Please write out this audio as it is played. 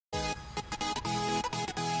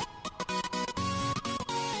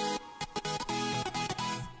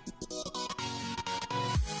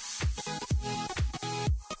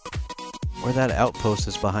Where that outpost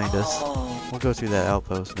is behind us. Oh, We'll go through that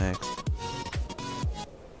outpost next.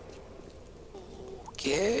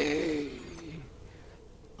 okay.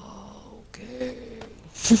 Okay.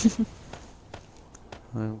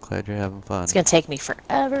 I'm glad you're having fun. It's gonna take me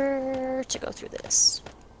forever to go through this.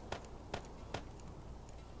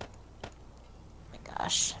 Oh my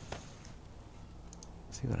gosh.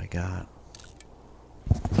 See what I got.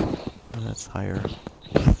 Oh, that's higher.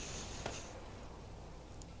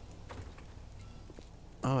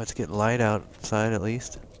 Oh, it's getting light outside at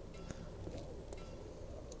least.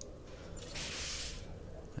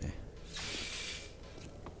 Okay.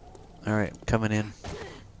 Alright, coming in.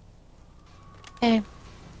 Okay,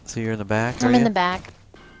 So you're in the back, I'm are in you? the back.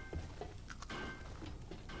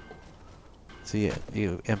 So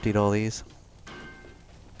you emptied all these?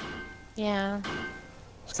 Yeah.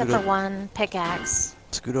 Scoot Except for o- one pickaxe.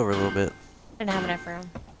 Scoot over a little bit. Didn't have enough room.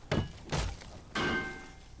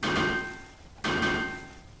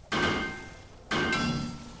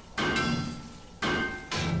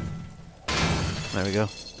 There we go.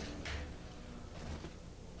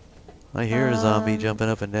 I hear a zombie Um, jumping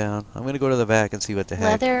up and down. I'm gonna go to the back and see what the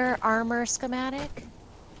heck. Leather armor schematic.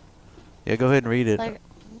 Yeah, go ahead and read it. Like,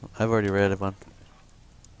 I've already read one.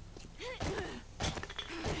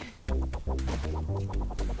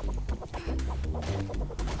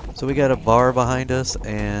 So we got a bar behind us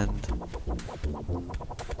and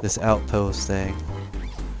this outpost thing.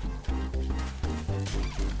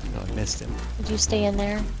 Oh, I missed him. did you stay in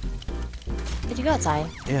there? Did you go outside?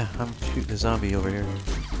 Yeah, I'm shooting a zombie over here.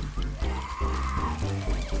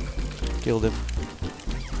 Killed him.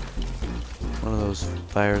 One of those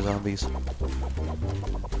fire zombies.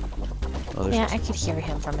 Oh, Yeah, I could hear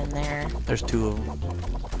him from in there. there's two of them.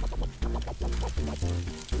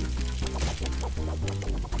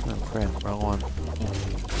 Oh crap, wrong one.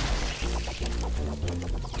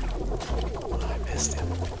 Oh, I missed him.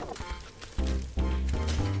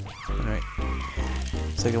 Alright.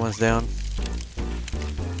 Second one's down.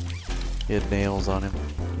 He had nails on him.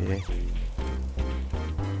 Yeah.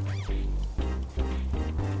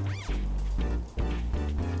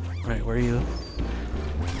 Alright, where are you?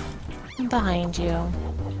 I'm behind you.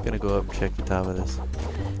 Gonna go up and check the top of this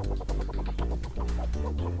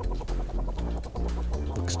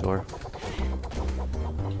bookstore.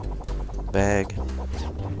 Bag.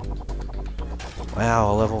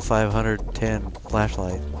 Wow, a level 510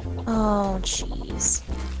 flashlight. Oh, jeez.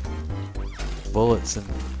 Bullets and...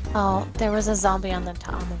 Oh, there was a zombie on the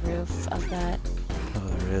on the roof of that. Oh,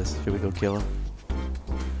 there it is. Should we go kill him?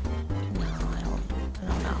 No, I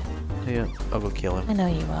don't know. Yeah, I'll go kill I him. know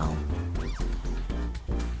you will.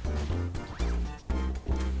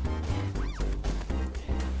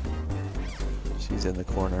 She's in the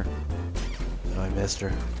corner. Oh, I missed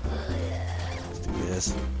her. Let's do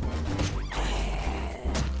this.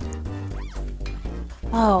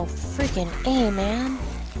 Oh, freaking A, man.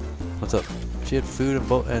 What's up? She had food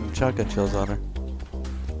and shotgun shells on her.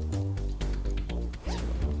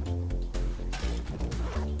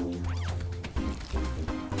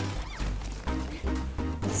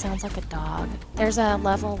 It sounds like a dog. There's a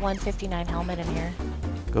level 159 helmet in here.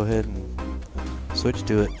 Go ahead and switch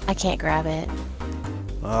to it. I can't grab it.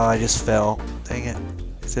 Oh, I just fell. Dang it.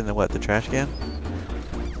 It's in the what, the trash can?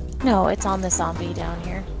 No, it's on the zombie down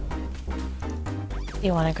here.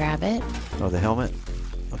 You want to grab it? Oh, the helmet?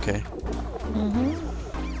 Okay. Mm-hmm.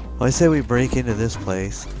 Well, I say we break into this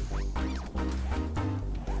place.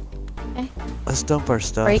 Okay. Let's dump our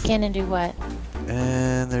stuff. Break in and do what?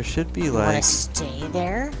 And there should be You want like, to stay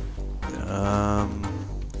there? I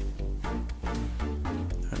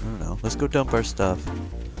don't know. Let's go dump our stuff.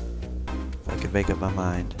 If I can make up my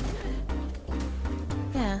mind.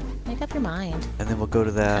 Yeah, make up your mind. And then we'll go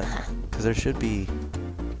to that, because there should be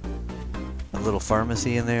a little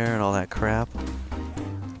pharmacy in there and all that crap.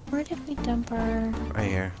 Where did we dump our Right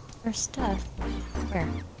here. stuff? Where?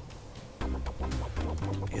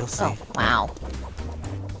 You'll see. Oh, wow.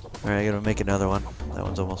 Alright, I gotta make another one. That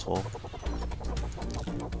one's almost full.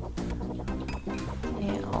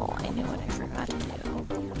 Yeah, oh, I knew what I forgot to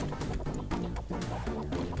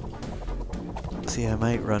do. See, I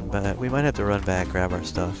might run back. We might have to run back, grab our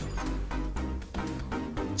stuff.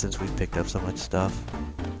 Since we've picked up so much stuff.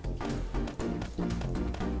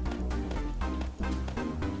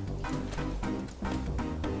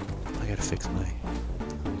 I gotta fix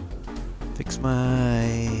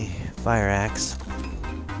my fire axe.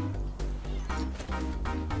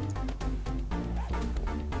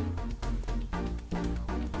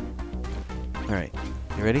 Alright,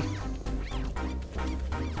 you ready?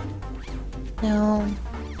 No.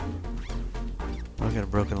 I got a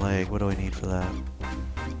broken leg. What do I need for that?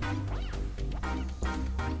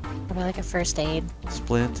 Probably like a first aid.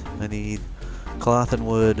 Splint. I need cloth and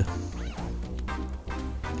wood.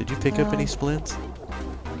 Did you pick up any Um, splints?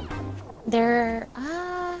 They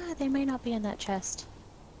may not be in that chest.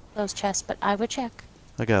 Those chests, but I would check.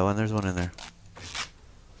 I got one. There's one in there.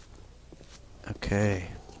 Okay.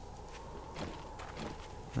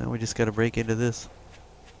 Now we just gotta break into this.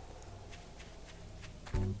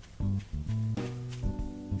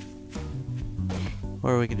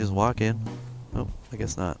 Or we can just walk in. Oh, I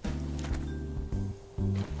guess not.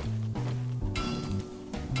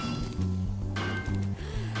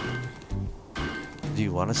 Do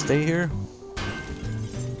you want to stay here?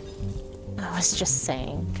 I was just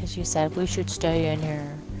saying, because you said we should stay in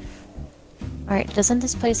here. Alright, doesn't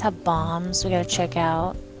this place have bombs we gotta check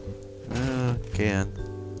out? Can.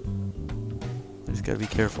 Just gotta be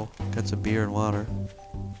careful. Got some beer and water.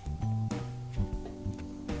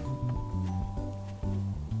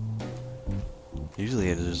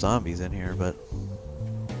 Usually there's zombies in here, but...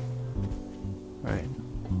 Alright.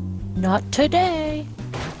 Not today!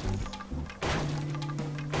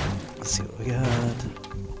 Let's see what we got.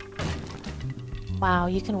 Wow,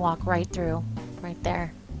 you can walk right through. Right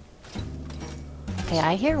there. Okay,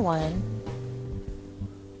 I hear one.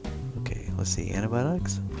 Okay, let's see.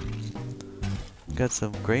 Antibiotics. Got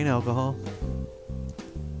some grain alcohol.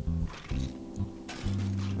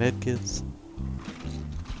 Medkits.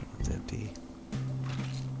 It's empty.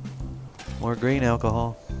 More grain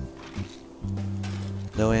alcohol.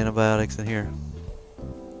 No antibiotics in here.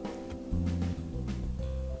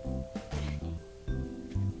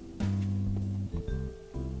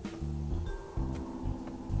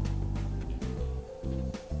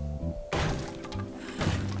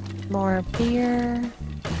 More beer.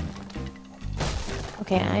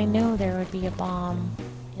 Okay, I know there would be a bomb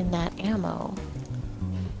in that ammo.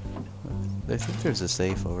 I think there's a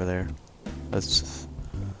safe over there. That's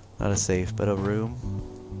not a safe, but a room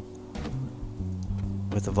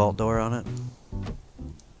with a vault door on it.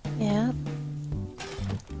 Yeah.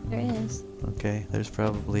 There is. Okay, there's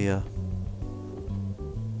probably a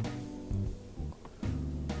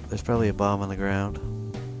bomb on the ground.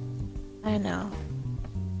 I know.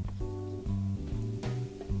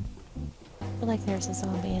 I feel like there's a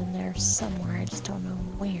zombie in there somewhere, I just don't know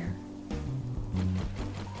where.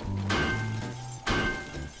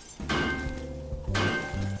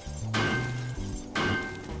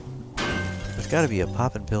 There's gotta be a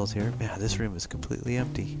poppin' pills here. Man, this room is completely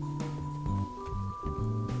empty.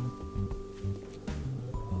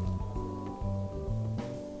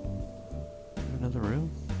 Another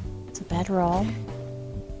room? It's a bedroll.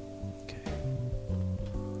 Okay.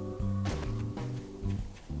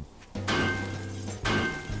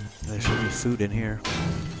 There should be food in here.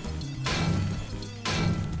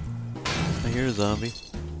 I hear a zombie.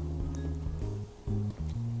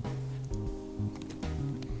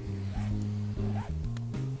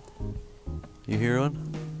 You hear one?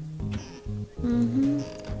 Mm-hmm.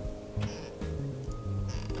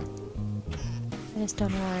 I just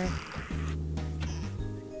don't know where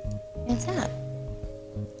it's at.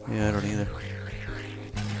 Yeah, I don't either.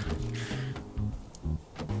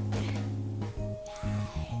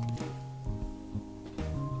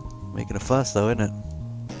 Making a fuss though, isn't it?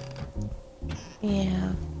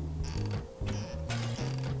 Yeah.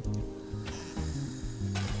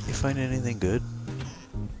 You find anything good?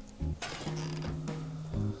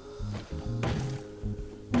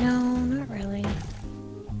 No, not really.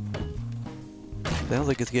 Sounds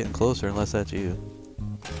like it's getting closer unless that's you.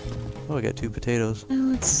 Oh, I got 2 potatoes.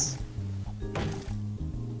 No, it's...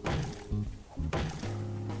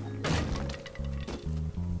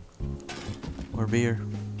 More beer.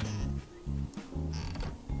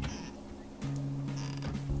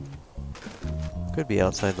 Could be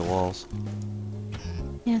outside the walls.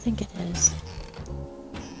 Yeah, I think it is.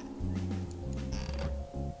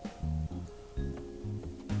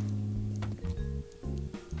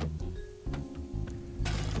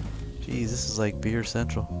 Geez, this is like Beer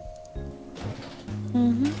Central.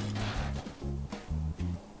 Mm-hmm.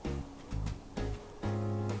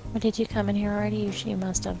 Or did you come in here already? You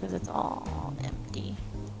must have, because it's all empty.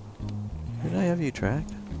 Did I have you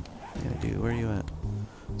tracked? Yeah, I do. Where are you at?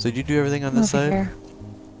 So did you do everything on this Over side? here.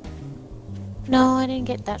 No, I didn't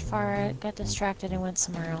get that far. I got distracted and went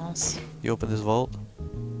somewhere else. You opened this vault?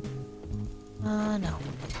 No.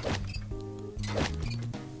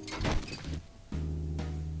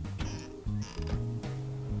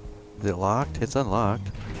 Is it locked? It's unlocked.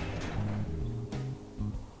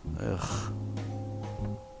 Ugh.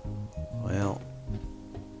 Well,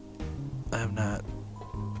 I'm not.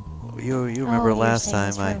 You remember you're last saying time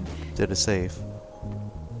this I room. did a safe.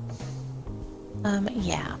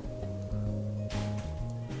 Yeah.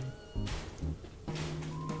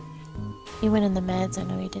 You went in the meds, I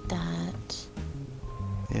know you did that.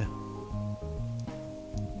 Yeah.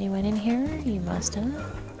 You went in here? You must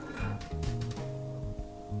have.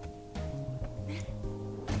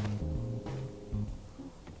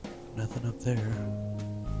 Nothing up there.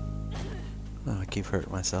 Oh, I keep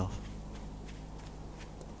hurting myself.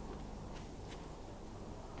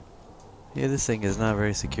 Yeah, this thing is not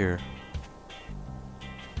very secure.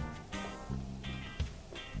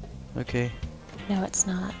 Okay, No, it's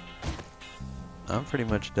not. I'm pretty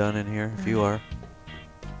much done in here, if you are.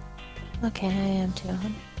 Okay, I am too.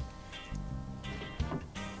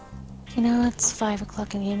 You know, it's 5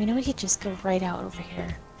 o'clock in the game. You know, we could just go right out over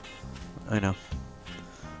here. I know.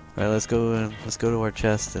 Alright, let's go to our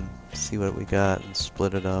chest and see what we got and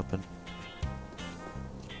split it up and...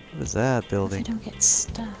 What is that If I building? don't get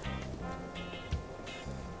stuck.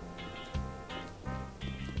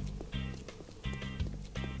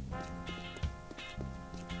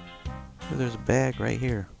 Oh, there's a bag right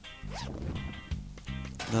here.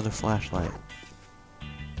 Another flashlight.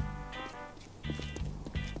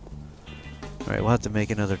 Alright, we'll have to make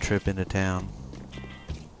another trip into town.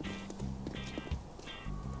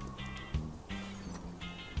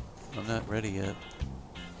 I'm not ready yet.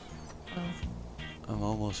 Oh. I'm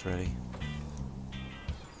almost ready.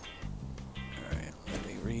 Alright, let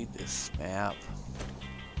me read this map.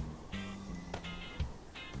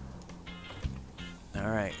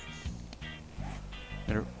 Alright.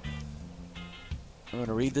 I'm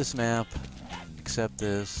gonna read this map, accept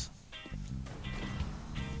this,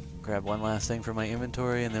 grab one last thing from my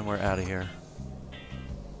inventory, and then we're out of here.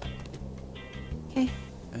 Okay.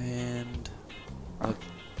 And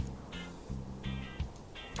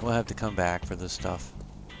we'll have to come back for this stuff.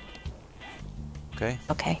 Okay?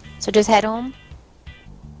 Okay. So just head home?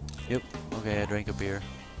 Yep. Okay, I drank a beer.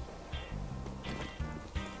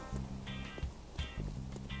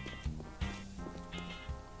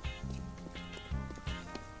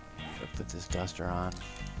 Put this duster on.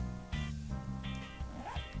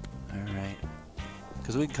 Alright.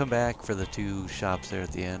 Because we can come back for the two shops there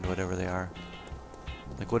at the end, whatever they are.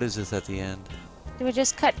 Like, what is this at the end? Do we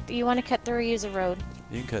just cut? Do you want to cut through or use a road?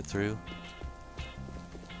 You can cut through.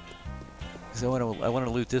 Because I want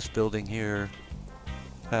to loot this building here.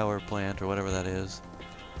 Power plant, or whatever that is.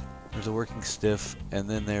 There's a working stiff, and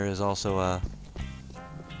then there is also a...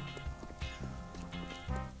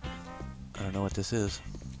 I don't know what this is.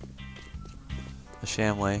 A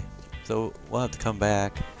Shamway. So we'll have to come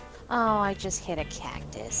back. Oh, I just hit a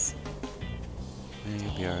cactus. Yeah,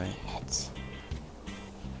 you'll be alright. Dang it.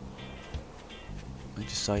 I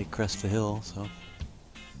just saw you crest the hill, so...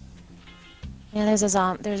 Yeah, there's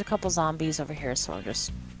a couple zombies over here, so I'll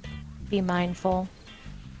just be mindful.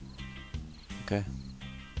 Okay.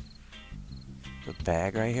 There's a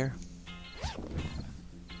bag right here.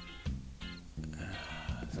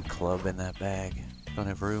 There's a club in that bag. Don't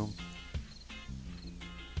have room.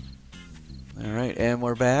 Alright, and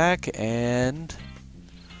we're back, and...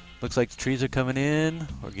 Looks like the trees are coming in.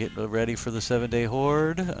 We're getting ready for the 7-day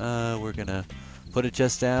horde. We're gonna put it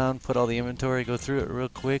just down, put all the inventory, go through it real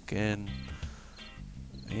quick, and...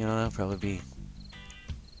 You know, that'll probably be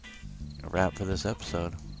a wrap for this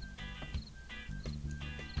episode.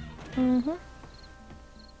 Mm-hmm.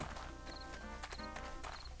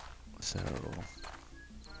 So...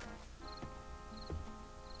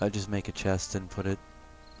 I just make a chest and put it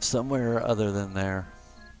somewhere other than there.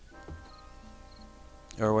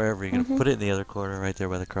 Or wherever you're gonna put it in the other corner, right there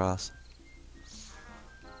by the cross.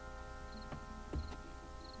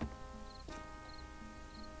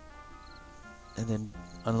 And then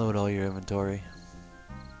unload all your inventory.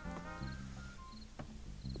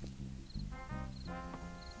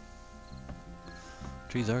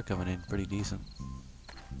 Trees are coming in pretty decent.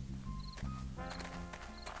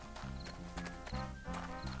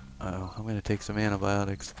 Uh-oh, I'm gonna take some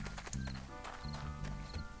antibiotics.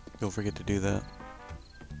 Don't forget to do that.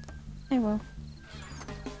 I will.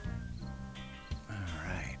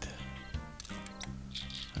 Alright.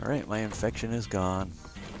 Alright, my infection is gone.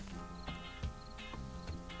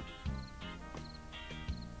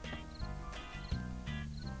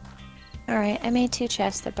 Alright, I made 2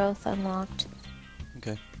 chests. They're both unlocked.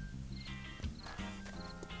 Okay.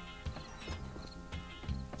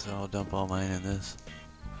 So I'll dump all mine in this.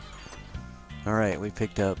 Alright, we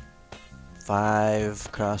picked up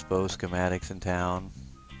 5 crossbow schematics in town.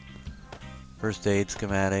 First aid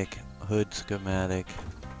schematic, hood schematic,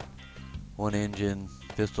 1 engine,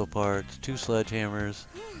 pistol parts, 2 sledgehammers,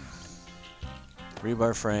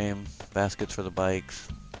 rebar frame, baskets for the bikes.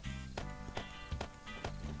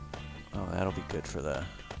 Oh, that'll be good for the...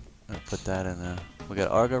 I'll put that in the... We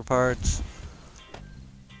got auger parts,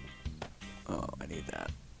 need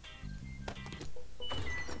that.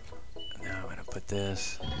 Now I'm gonna put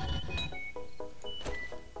this.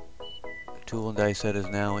 The tool and die set is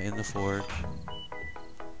now in the forge.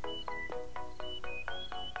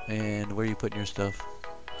 And where are you putting your stuff?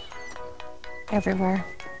 Everywhere.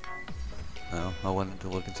 No, I wanted to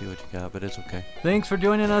look and see what you got, but it's okay. Thanks for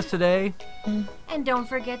joining us today. And don't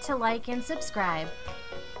forget to like and subscribe.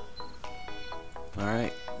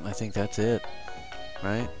 Alright, I think that's it.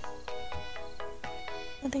 Right?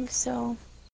 I think so.